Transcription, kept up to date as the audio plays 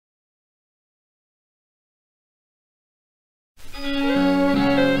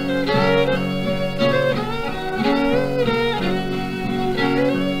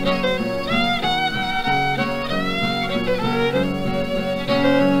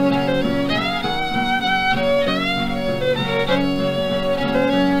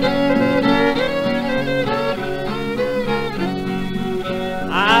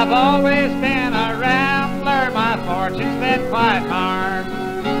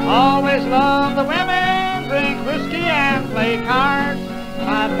Always loved the women, drink whiskey and play cards.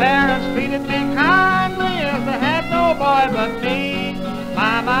 My parents treated me kindly as they had no boy but me.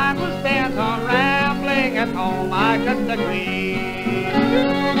 My mind was bent on rambling, at home I couldn't agree.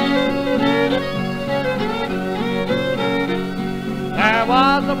 There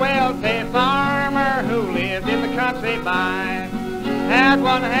was a wealthy farmer who lived in the country by. Had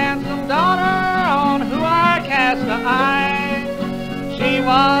one handsome daughter on who I cast an eye. She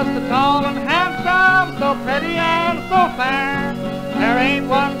was so tall and handsome, so pretty and so fair. There ain't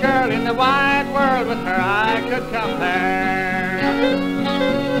one girl in the wide world with her I could compare.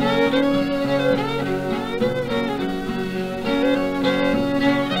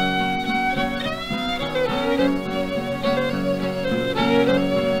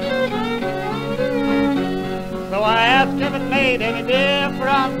 So I asked if it made any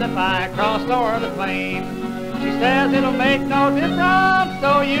difference if I crossed over the plain. She says it'll make no difference,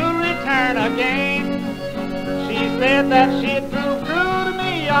 so you'll return again. She said that she'd prove true to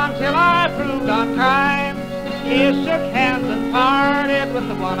me until I proved unkind. He shook hands and parted with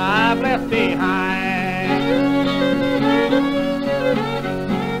the one I've left behind.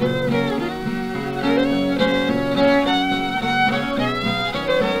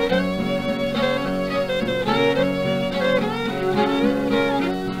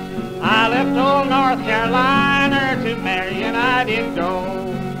 I left old North Carolina to marry and I did go.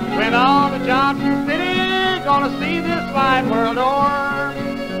 Went on to Johnson City, gonna see this wide world o'er,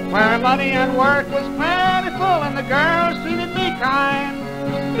 where money and work was plentiful and the girls treated me kind.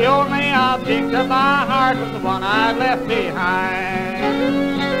 The only object of my heart was the one I've left behind.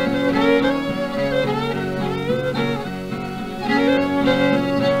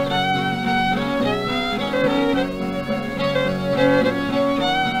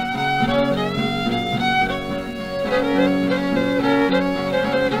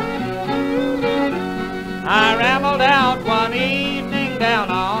 I rambled out one evening down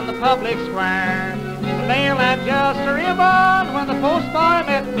on the public square. The mail had just arrived when the postboy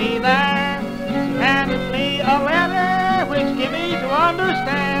met me there. He handed me a letter which gave me to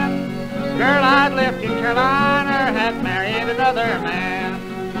understand the girl I'd left in Carolina had married another man.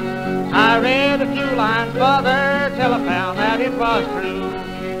 I read a few lines further till I found that it was true.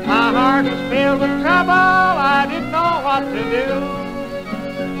 My heart was filled with trouble, I didn't know what to do.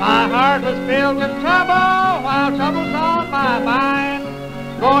 My heart was filled with trouble while trouble's on my mind.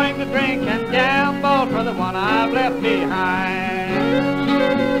 Going to drink and gamble for the one I've left behind.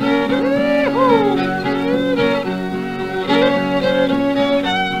 Woo-hoo.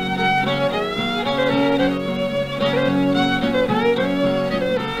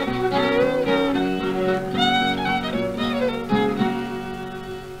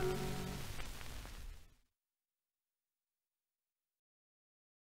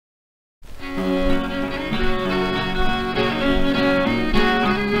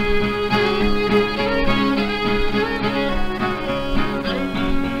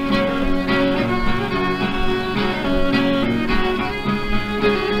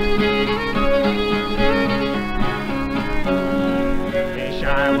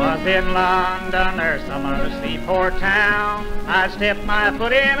 In London or some other seaport town, I'd step my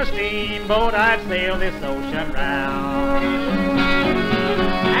foot in a steamboat, I'd sail this ocean round.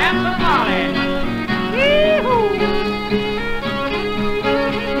 And some Molly, yee-hoo!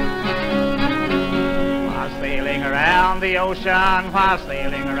 While sailing around the ocean, while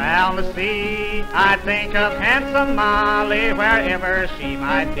sailing around the sea, I'd think of handsome Molly wherever she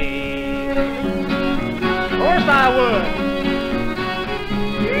might be. Of course I would.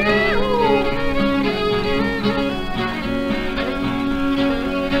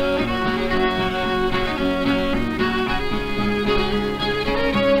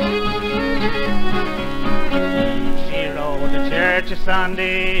 Church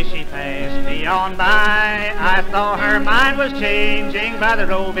Sunday, she passed me on by. I saw her mind was changing by the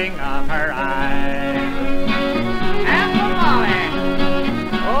roving of her eye. And Molly,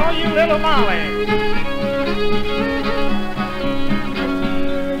 oh, you little Molly.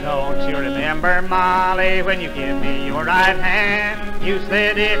 Don't you remember, Molly, when you give me your right hand? You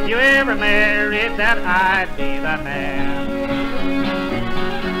said if you ever married that I'd be the man.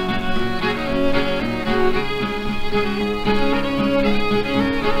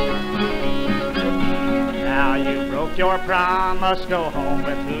 Now you broke your promise, go home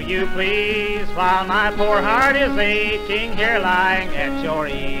with who you please, while my poor heart is aching here lying at your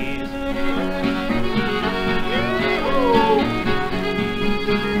ease.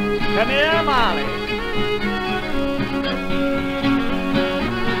 Come here, Molly.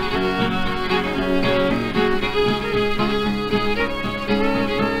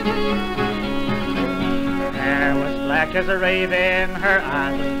 dark as a raven, her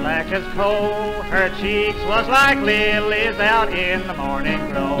eyes was black as coal, her cheeks was like lilies out in the morning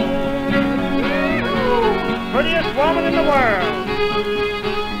glow. Prettiest woman in the world.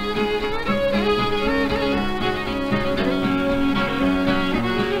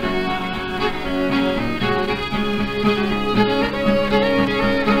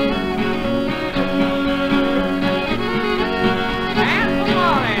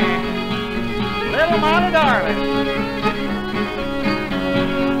 Little Monty darling.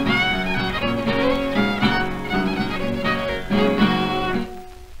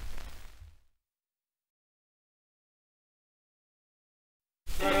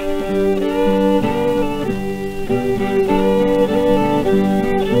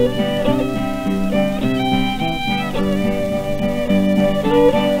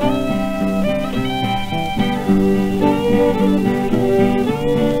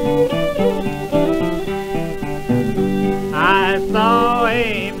 I saw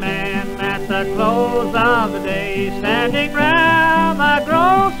a man at the close of the day standing round the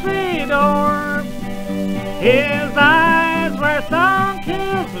grocery door. His eyes were sunk,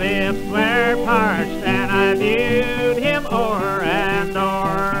 his lips were parched, and I viewed him o'er and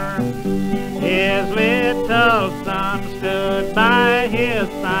o'er. His little son stood by his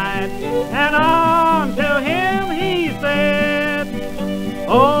side, and unto him he said,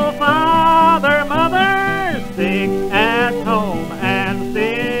 "Oh, Father, Mother, sick at home, and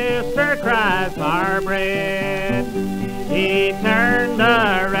sister cries for bread." He turned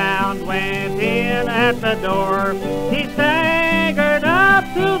around, went in at the door. He staggered up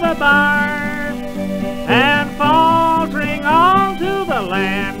to the bar, and faltering on to the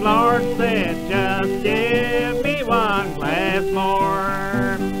landlord said, "Just give me one glass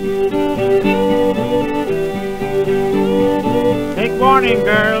more." Take warning,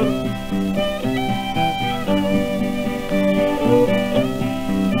 girls.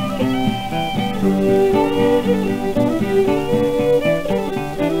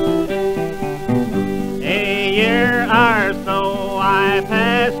 A year or so I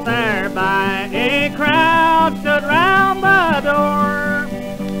passed there by, a crowd stood round the door.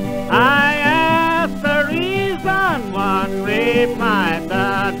 I asked the reason, one replied,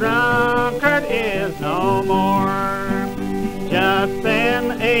 "The drunkard is no more." Just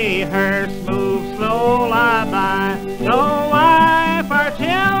then a hearse moved slowly by, no wife or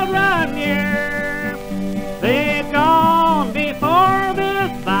children near. They'd gone before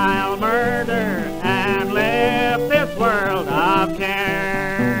this vile murder and left this world of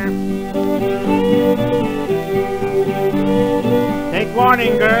care. Take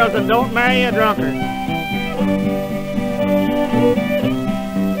warning, girls, and don't marry a drunkard.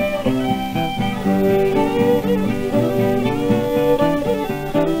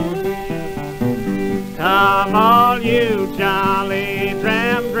 Come all you jolly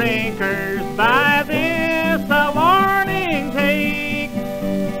dram drinkers, by this a warning take,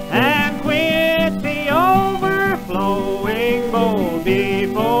 and quit the overflowing bowl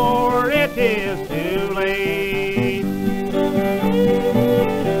before it is too late.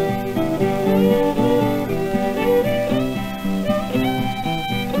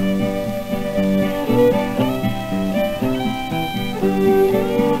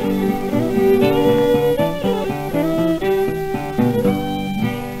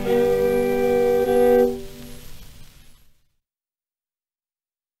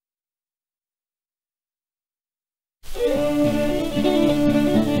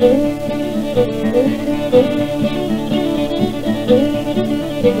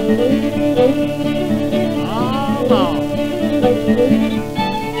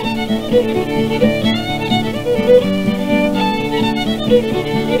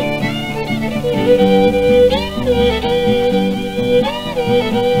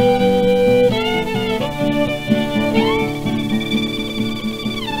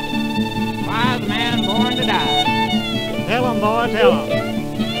 Wise man born to die. Tell 'em, boy, tell 'em.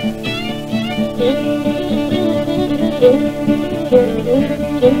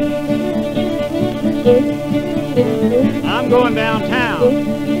 I'm going downtown.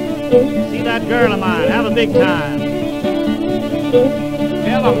 See that girl of mine. Have a big time.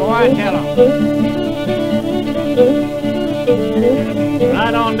 Tell 'em, boy, tell 'em.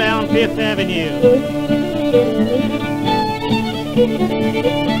 Right on down 5th Avenue.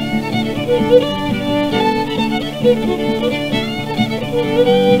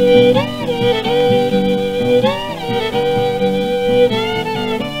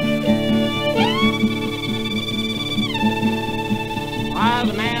 Why is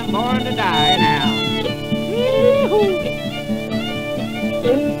a man born to die now?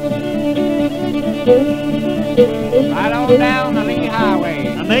 Right on down the Lee Highway.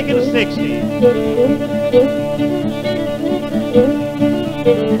 I'm making a 60.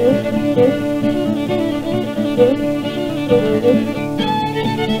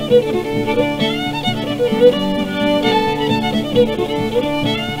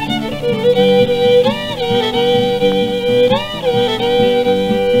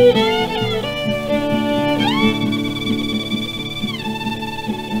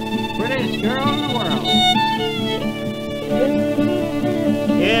 Prettiest girl in the world.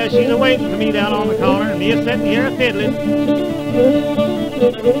 Yeah, she's a-waiting for me down on the corner, and me a-sitting here a-fiddling.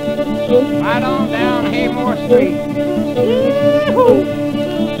 Right on down Haymore Street.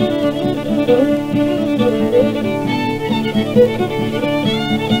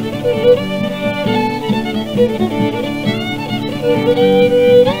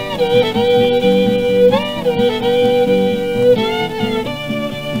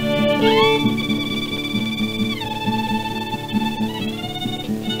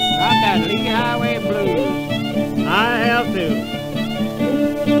 Got that Lee Highway blues. I have to.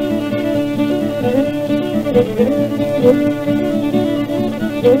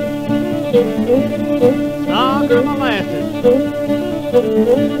 Stronger molasses.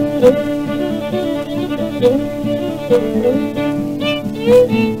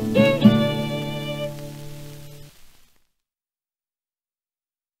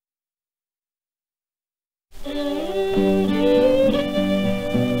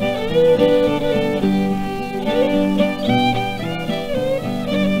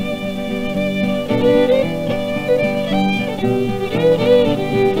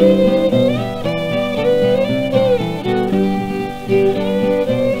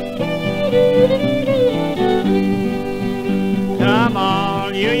 Come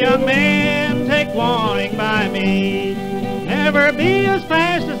on, you young men, take warning by me. Never be as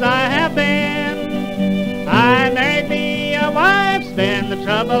fast as I have been. I married me a wife, spend the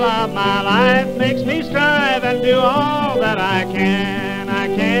trouble of my life. Makes me strive and do all that I can.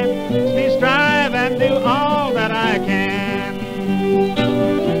 Makes me strive and do all that I can.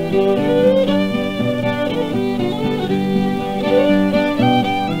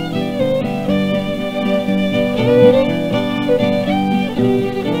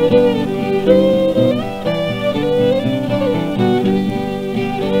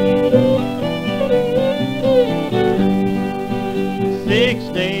 6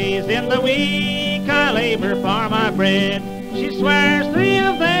 days in the week I labor for my bread. She swears 3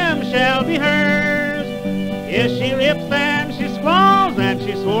 of them shall be hers. If she rips them, she squalls, and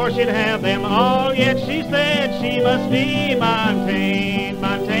she swore she'd have them all. Yet she said she must be maintained.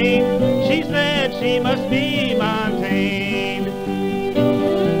 She said she must be maintained.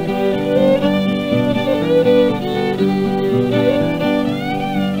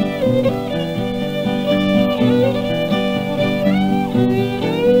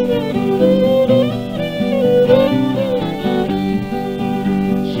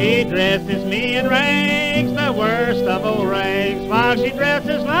 She dresses me in rags, the worst of old rags, while she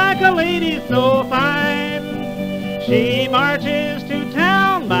dresses like a lady so fine. She marches to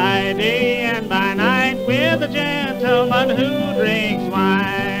town by day and by night with a gentleman who drinks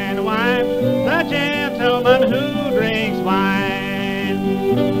wine, the gentleman who drinks wine.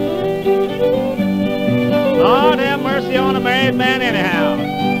 Lord have mercy on a married man anyhow.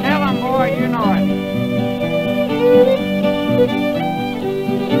 Tell him, boy, you know it.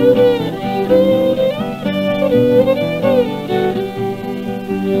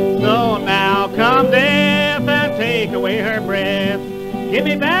 So now come death and take away her breath. Give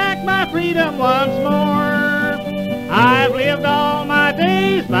me back my freedom once more. I've lived all my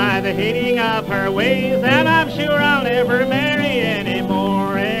days by the hating of her ways, and I'm sure I'll never marry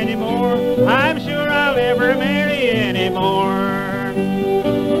anymore. I'm sure I'll never marry anymore.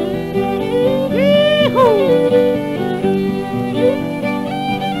 Yee-hoo!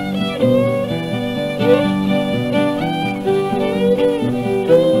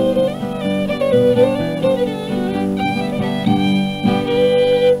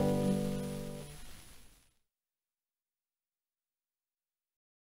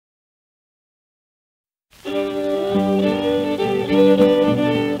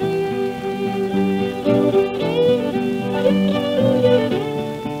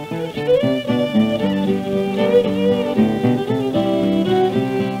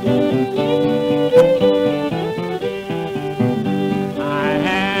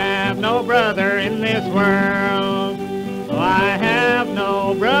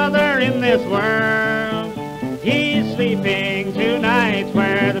 He's sleeping tonight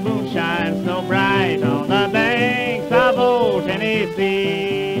where the moon shines so bright on the banks of Old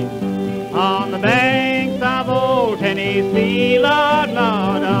Tennessee. On Tennessee, Lord,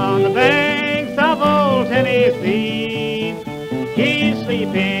 Lord, on the banks of old Tennessee. He's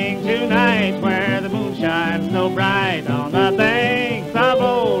sleeping tonight where the moon shines so bright on the banks of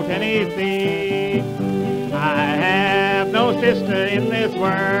old Tennessee. I have no sister in this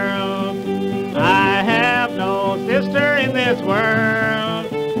world. I have no sister in this world.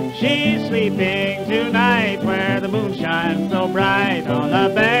 She's sleeping tonight where the moon shines so bright on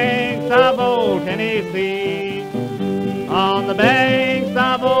the banks of old Tennessee. On the banks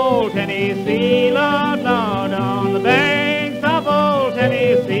of old Tennessee, Lord, Lord, on the banks of old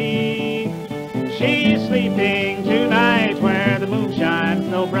Tennessee. She's sleeping tonight where the moon shines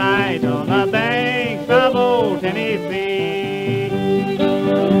so bright on the banks of old Tennessee.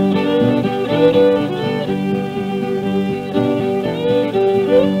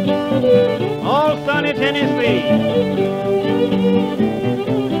 Old sunny Tennessee.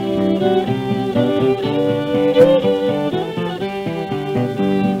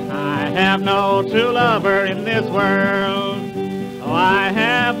 I have no true lover in this world. Oh, I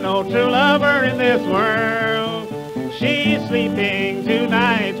have no true lover in this world. She's sleeping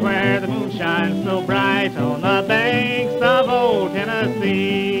tonight where the moon shines so bright on the banks of old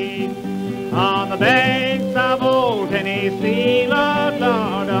Tennessee. On the banks of old Tennessee, Lord,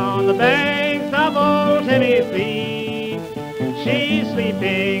 Lord, on the banks of old Tennessee. She's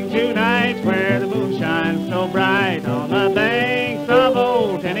sleeping tonight where the moon shines so bright on the banks of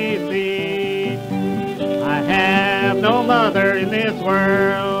old Tennessee. I have no mother in this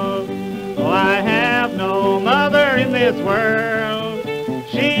world. Oh, I have no mother in this world.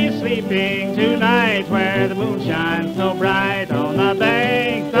 She's sleeping tonight where the moon shines so bright on the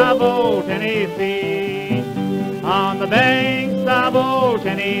banks of old Tennessee. On the banks of old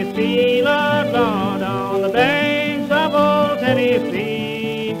Tennessee, Lord, Lord, on the banks of old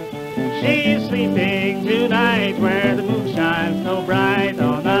Tennessee. She's sleeping tonight where the moon shines so bright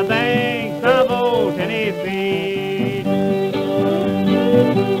on the banks of old Tennessee.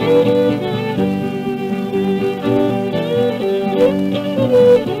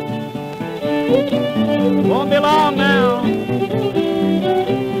 Won't be long now.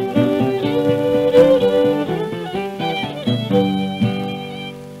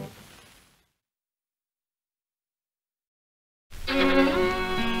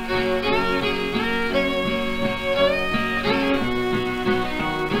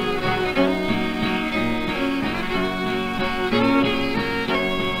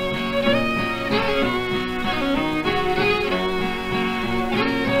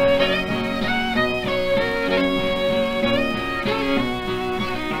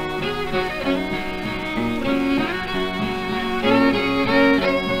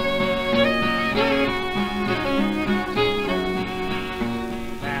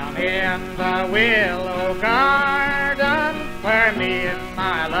 Willow garden where me and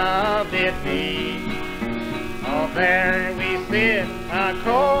my love did meet. Oh, there we sit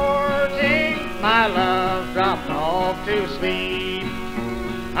a-courting, my love dropped off to sleep.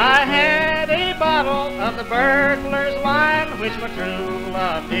 I had a bottle of the burglar's wine, which my true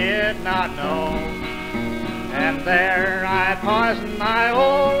love did not know. And there I poisoned my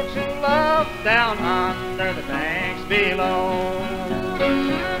old true love down under the banks below.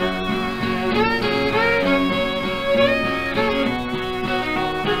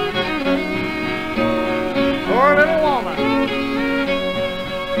 Poor little woman.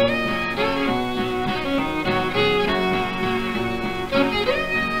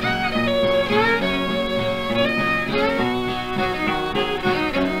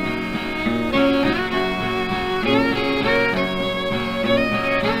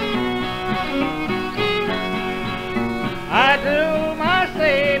 I drew my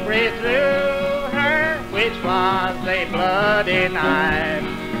sabre through her, which was a bloody knife.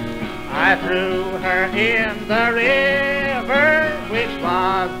 I threw her in the river, which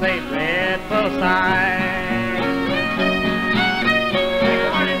was a dreadful sight.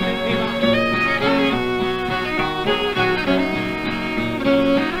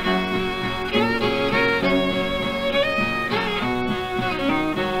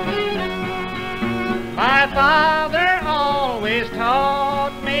 My father always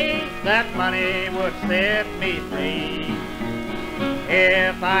taught me that money would set me free.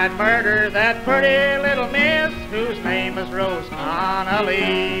 If I'd murder that pretty little miss whose name is Rose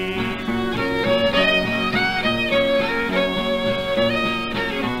Conley.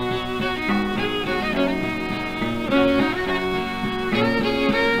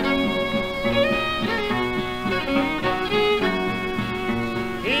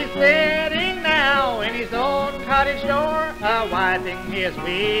 He's sitting now in his own cottage door, wiping his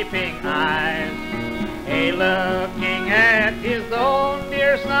weeping eyes. Hey, looking at his own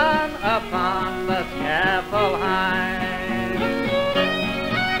dear son upon the scaffold high.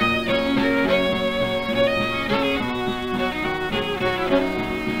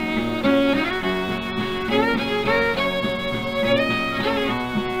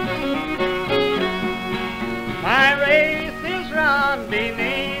 My race is run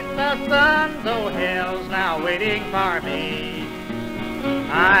beneath the sun, though hell's now waiting for me.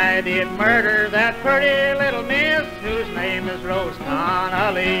 I did murder that pretty little miss whose name is Rose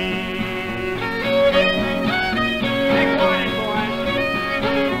Conley. Big morning,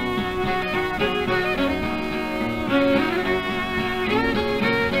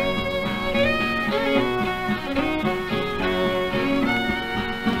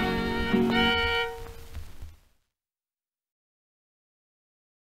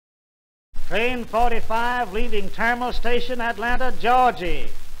 Train 45 leaving Terminal Station, Atlanta, Georgia.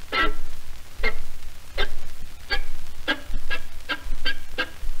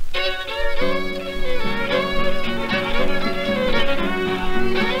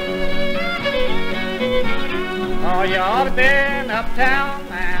 Oh, you ought to been uptown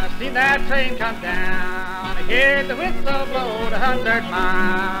and see that train come down. Hear the whistle blow 100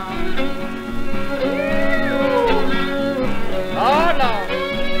 miles. Oh, Lord.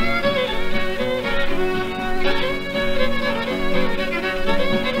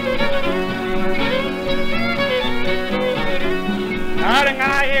 Darling,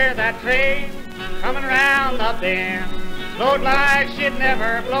 I hear that train coming round the bend, blowed like she'd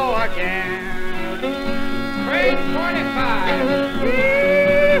never blow again. Train 25.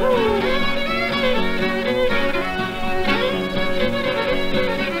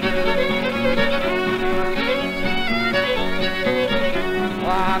 Well,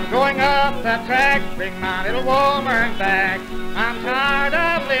 I'm going up that track, bring my little woman back. I'm tired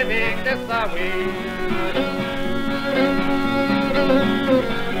of living this way.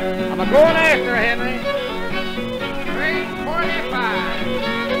 I'm a-going after Henry. Train 45.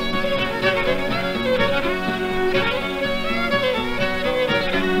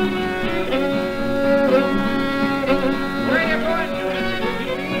 Where are you going to?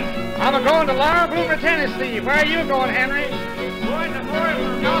 I'm a-going to Laura Bloomer, Tennessee. Where are you going, Henry? Going to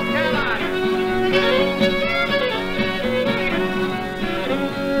Morrisville, North Carolina.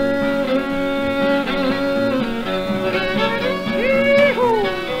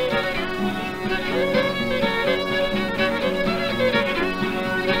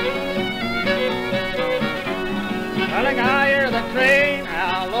 I hear the train,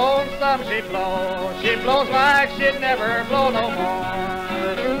 how lonesome she blows. She blows like she'd never blow no more.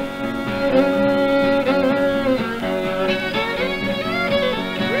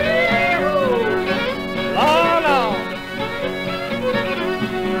 Lord, Lord.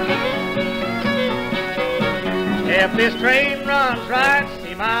 If this train runs right,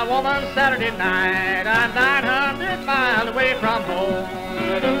 see my woman Saturday night. I'm 900 miles away from home.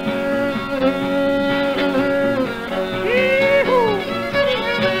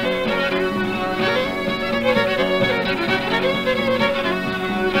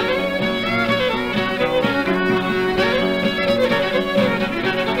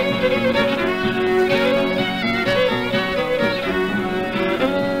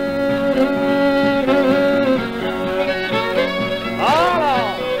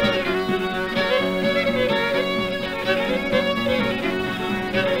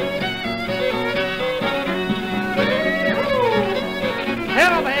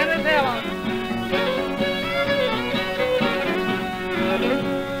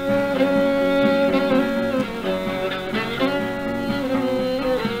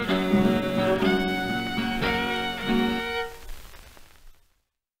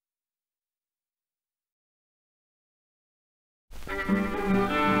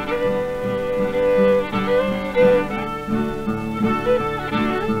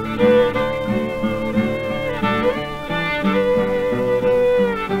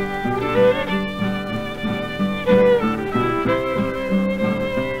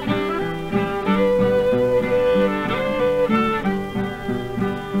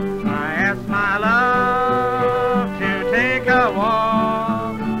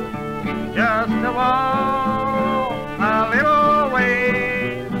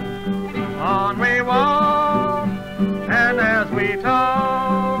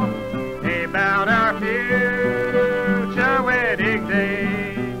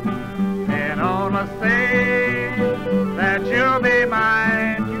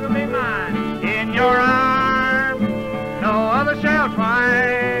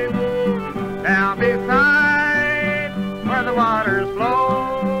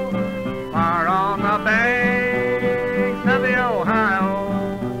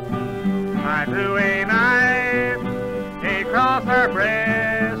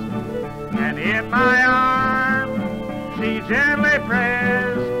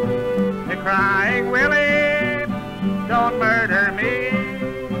 frisk, they're crying, Willie, don't murder me,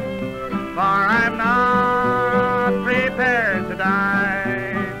 for I'm not prepared to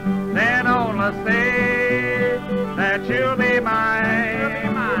die. Then only say that you'll be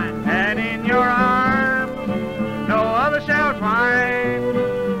mine, and in your arms no other shall twine.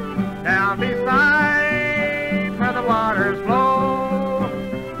 Down beside where the waters flow,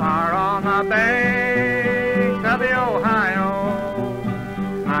 far on the banks of the Ohio,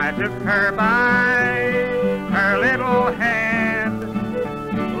 I took her by her little hand,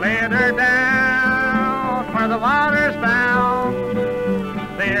 laid her down where the water's bound.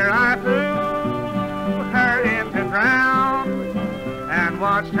 There I threw her in to drown, and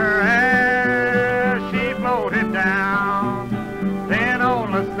watched her as she floated down. Then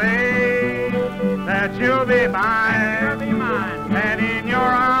only say that you'll be mine, and in your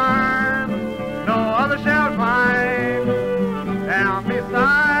arms no other shall twine. Down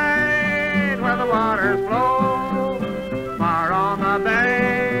beside where the waters flow, far on the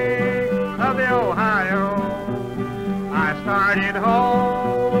banks of the Ohio, I started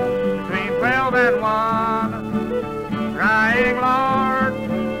home between 12 and 1, crying, Lord,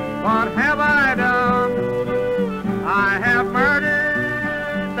 what have I done? I have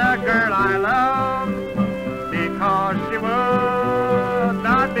murdered the girl I love, because she would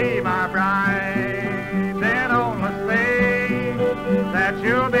not be my bride. Then only say that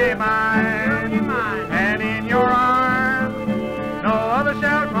you'll be mine, and in your arms no other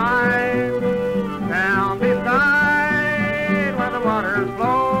shall twine. Down beside where the waters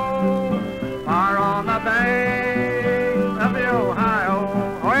flow, far on the banks of the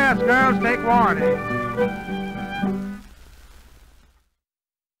Ohio. Oh yes, girls, take warning.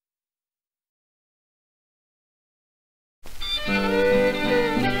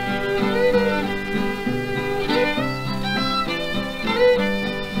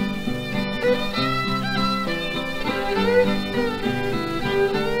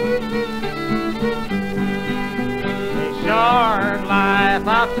 Short life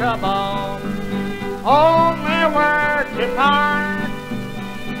of trouble, only word to part.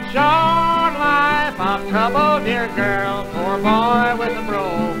 Short life of trouble, dear girl, poor boy with a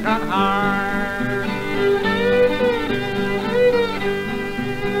broken heart.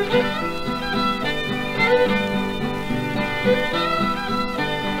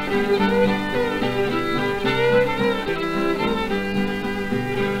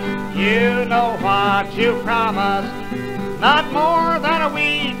 You know what you promised not more than a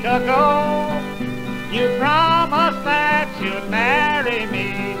week ago. You promised that you'd marry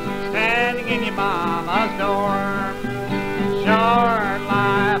me, standing in your mama's door. Short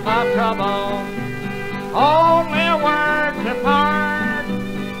life of trouble, only a word to part.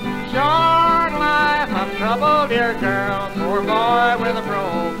 Short life of trouble, dear girl, poor boy with a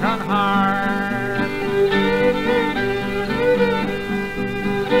broken heart.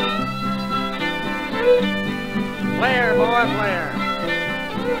 Player, boy, player.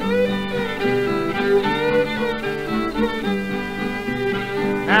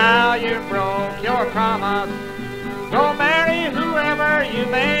 Now you broke your promise, go marry whoever you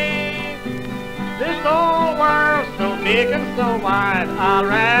may. This old world's so big and so wide, I'll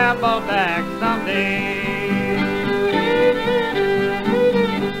ramble back someday.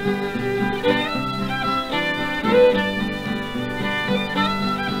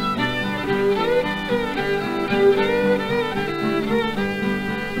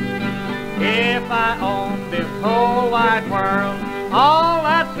 If I owned this whole wide world, all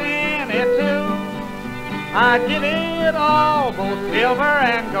that's in it too, I'd give it all, both silver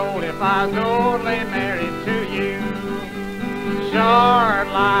and gold, if I was only married to you. Short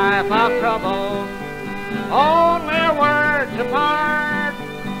life of trouble, only a word to part.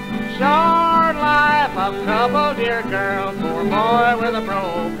 Short life of trouble, dear girl, poor boy with a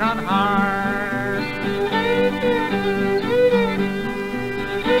broken heart.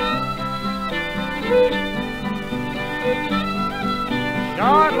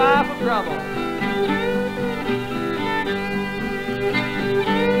 Short life of trouble.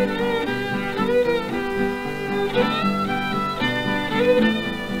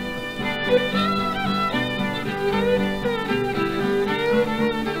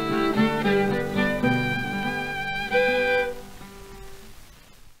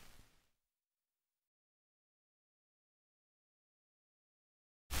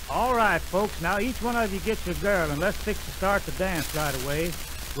 All right, folks, now each one of you get your girl, and let's fix to start the dance right away.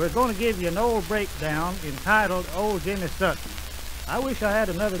 We're going to give you an old breakdown entitled Old Jimmie Sutton. I wish I had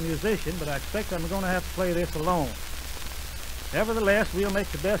another musician, but I expect I'm going to have to play this alone. Nevertheless, we'll make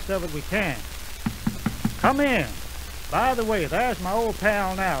the best of it we can. Come in. By the way, there's my old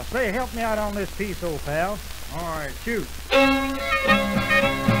pal now. Say, help me out on this piece, old pal. All right, shoot.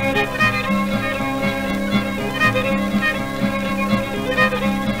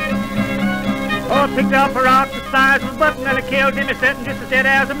 Oh, I picked up a rock the size of a button and I killed Jimmie Sutton just as dead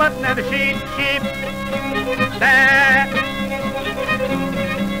as a mutton and a sheep. That.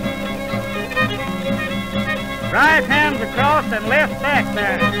 Right hands across and left back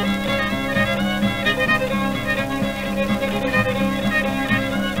there.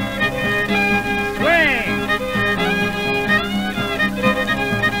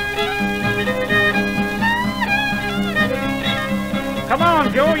 Come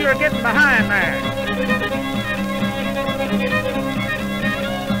on, Joe, you're getting behind there.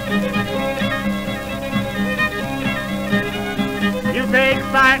 You take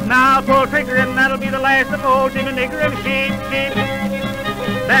sight now, pull trigger, and that'll be the last of old Jimmie Nigger and sheep.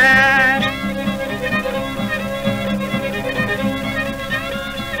 There.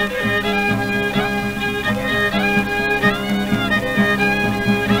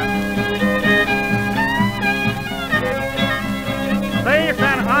 Face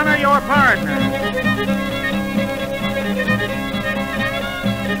and honor your partner.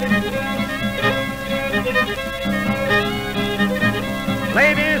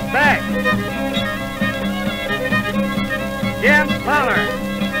 Ladies back. Gents follow.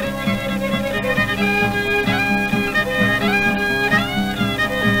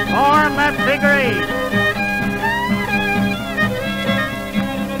 Form that figure eight.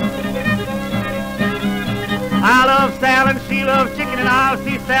 I love salad, she loves chicken, and I'll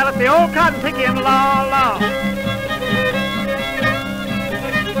see salad, the old cotton picking, law.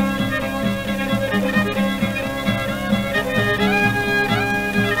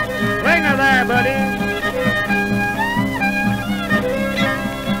 Bring her there, buddy.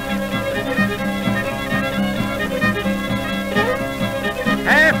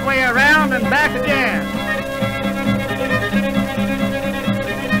 Halfway around and back again.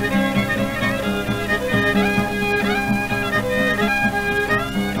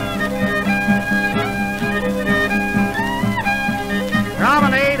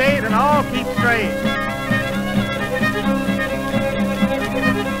 Promenade 8 and all keep straight.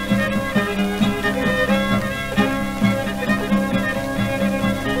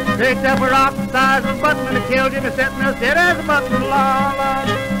 Picked up a rock the size of a button and it killed Jimmie Sutton as dead as a button. La.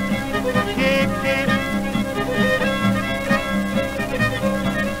 Keep.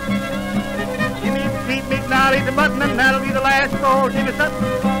 You need to keep me now, eat the button, and that'll be the last of old Jimmie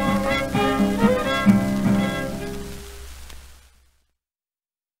Sutton.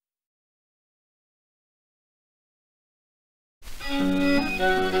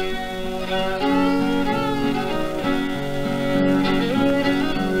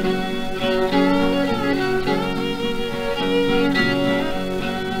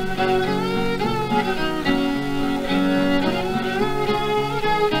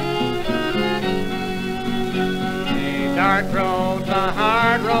 Dark road's a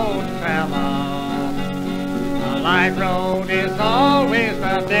hard road to travel. A light road is always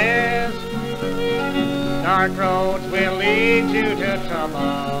the best. Dark roads will lead you to trouble,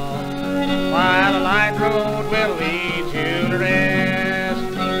 while a light road will lead you to rest.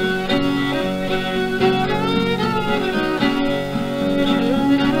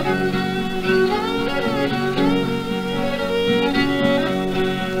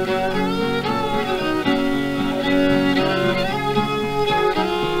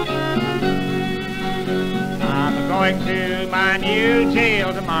 I'm going to my new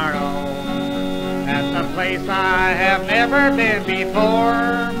jail tomorrow. That's a place I have never been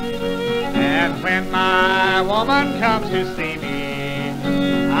before. And when my woman comes to see me,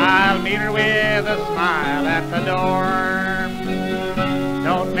 I'll meet her with a smile at the door.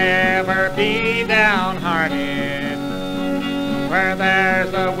 Don't never be downhearted. Where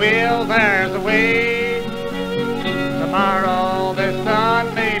there's a will, there's a way. Tomorrow the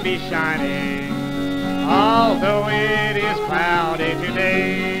sun may be shining, although it is cloudy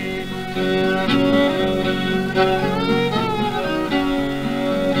today.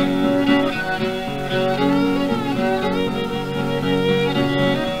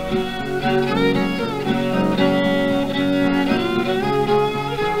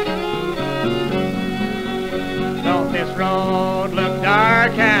 Don't this road look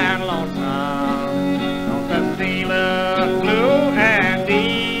dark and lonesome? Don't the sea look blue and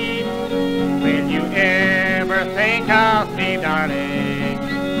deep? Will you ever think of me, darling,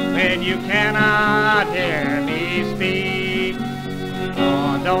 when you cannot hear me speak?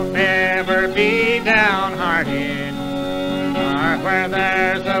 Oh, don't never be downhearted, for where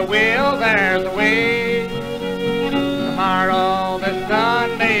there's a will, there's a way.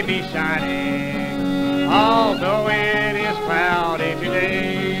 may be shining, although it is cloudy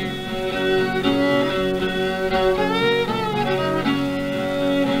today.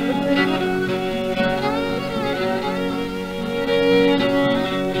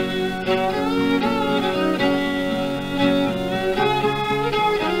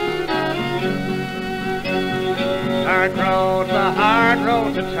 Dark road's a hard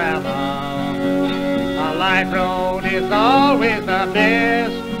road to travel. A light road is always the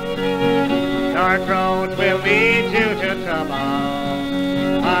best. Dark roads will lead you to trouble,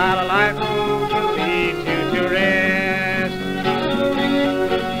 while a light road will lead you to rest.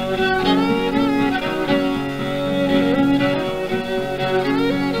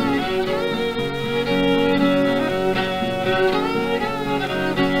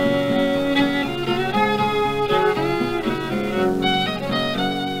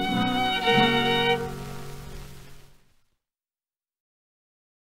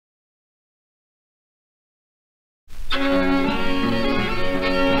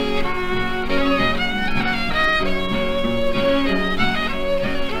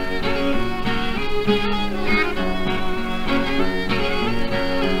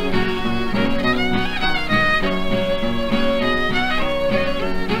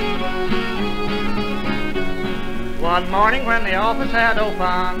 One morning when the office had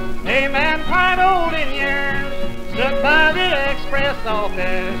opened, a man quite old in years stood by the express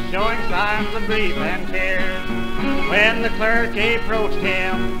office showing signs of grief and tears. When the clerk approached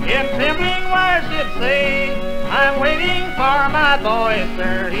him, in trembling words did say, "I'm waiting for my boy,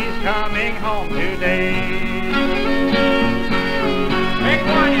 sir, he's coming home today." Big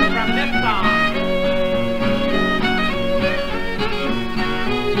warning from this song.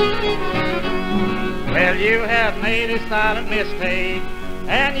 Well, you have made a silent mistake,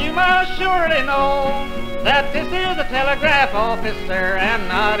 and you must surely know that this is a telegraph office, sir, and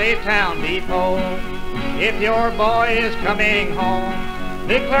not a town depot. If your boy is coming home,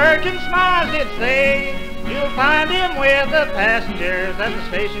 the clerk in smiles did say, you'll find him with the passengers at the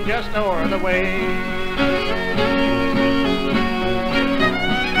station just o'er the way.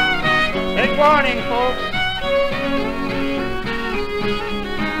 Big warning, folks.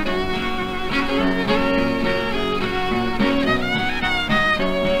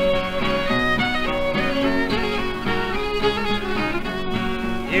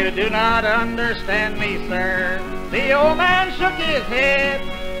 You do not understand me, sir. The old man shook his head.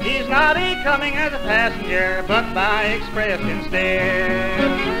 He's not coming as a passenger, but by express instead.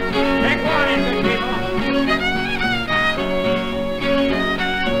 Take warning, good people.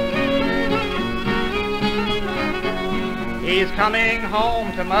 He's coming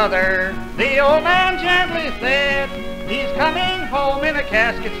home to mother, the old man gently said. He's coming home in a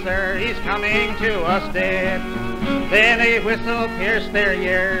casket, sir. He's coming to us dead. Then a whistle pierced their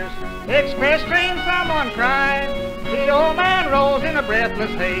ears. Express train, someone cried. The old man rose in a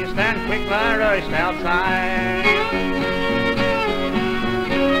breathless haste and quickly rushed outside.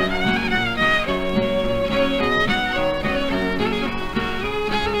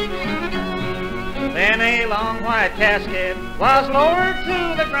 Then a long white casket was lowered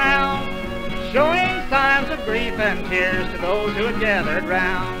to the ground, showing signs of grief and tears to those who had gathered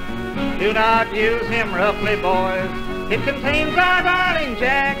round. Do not use him roughly, boys. It contains our darling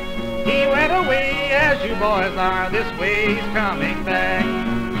Jack. He went away as you boys are. This way he's coming back.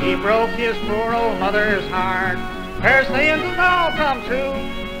 He broke his poor old mother's heart. Her sayings has all come true.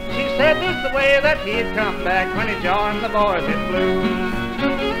 She said this the way that he'd come back when he joined the boys in blue.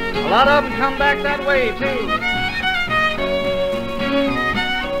 A lot of them come back that way too.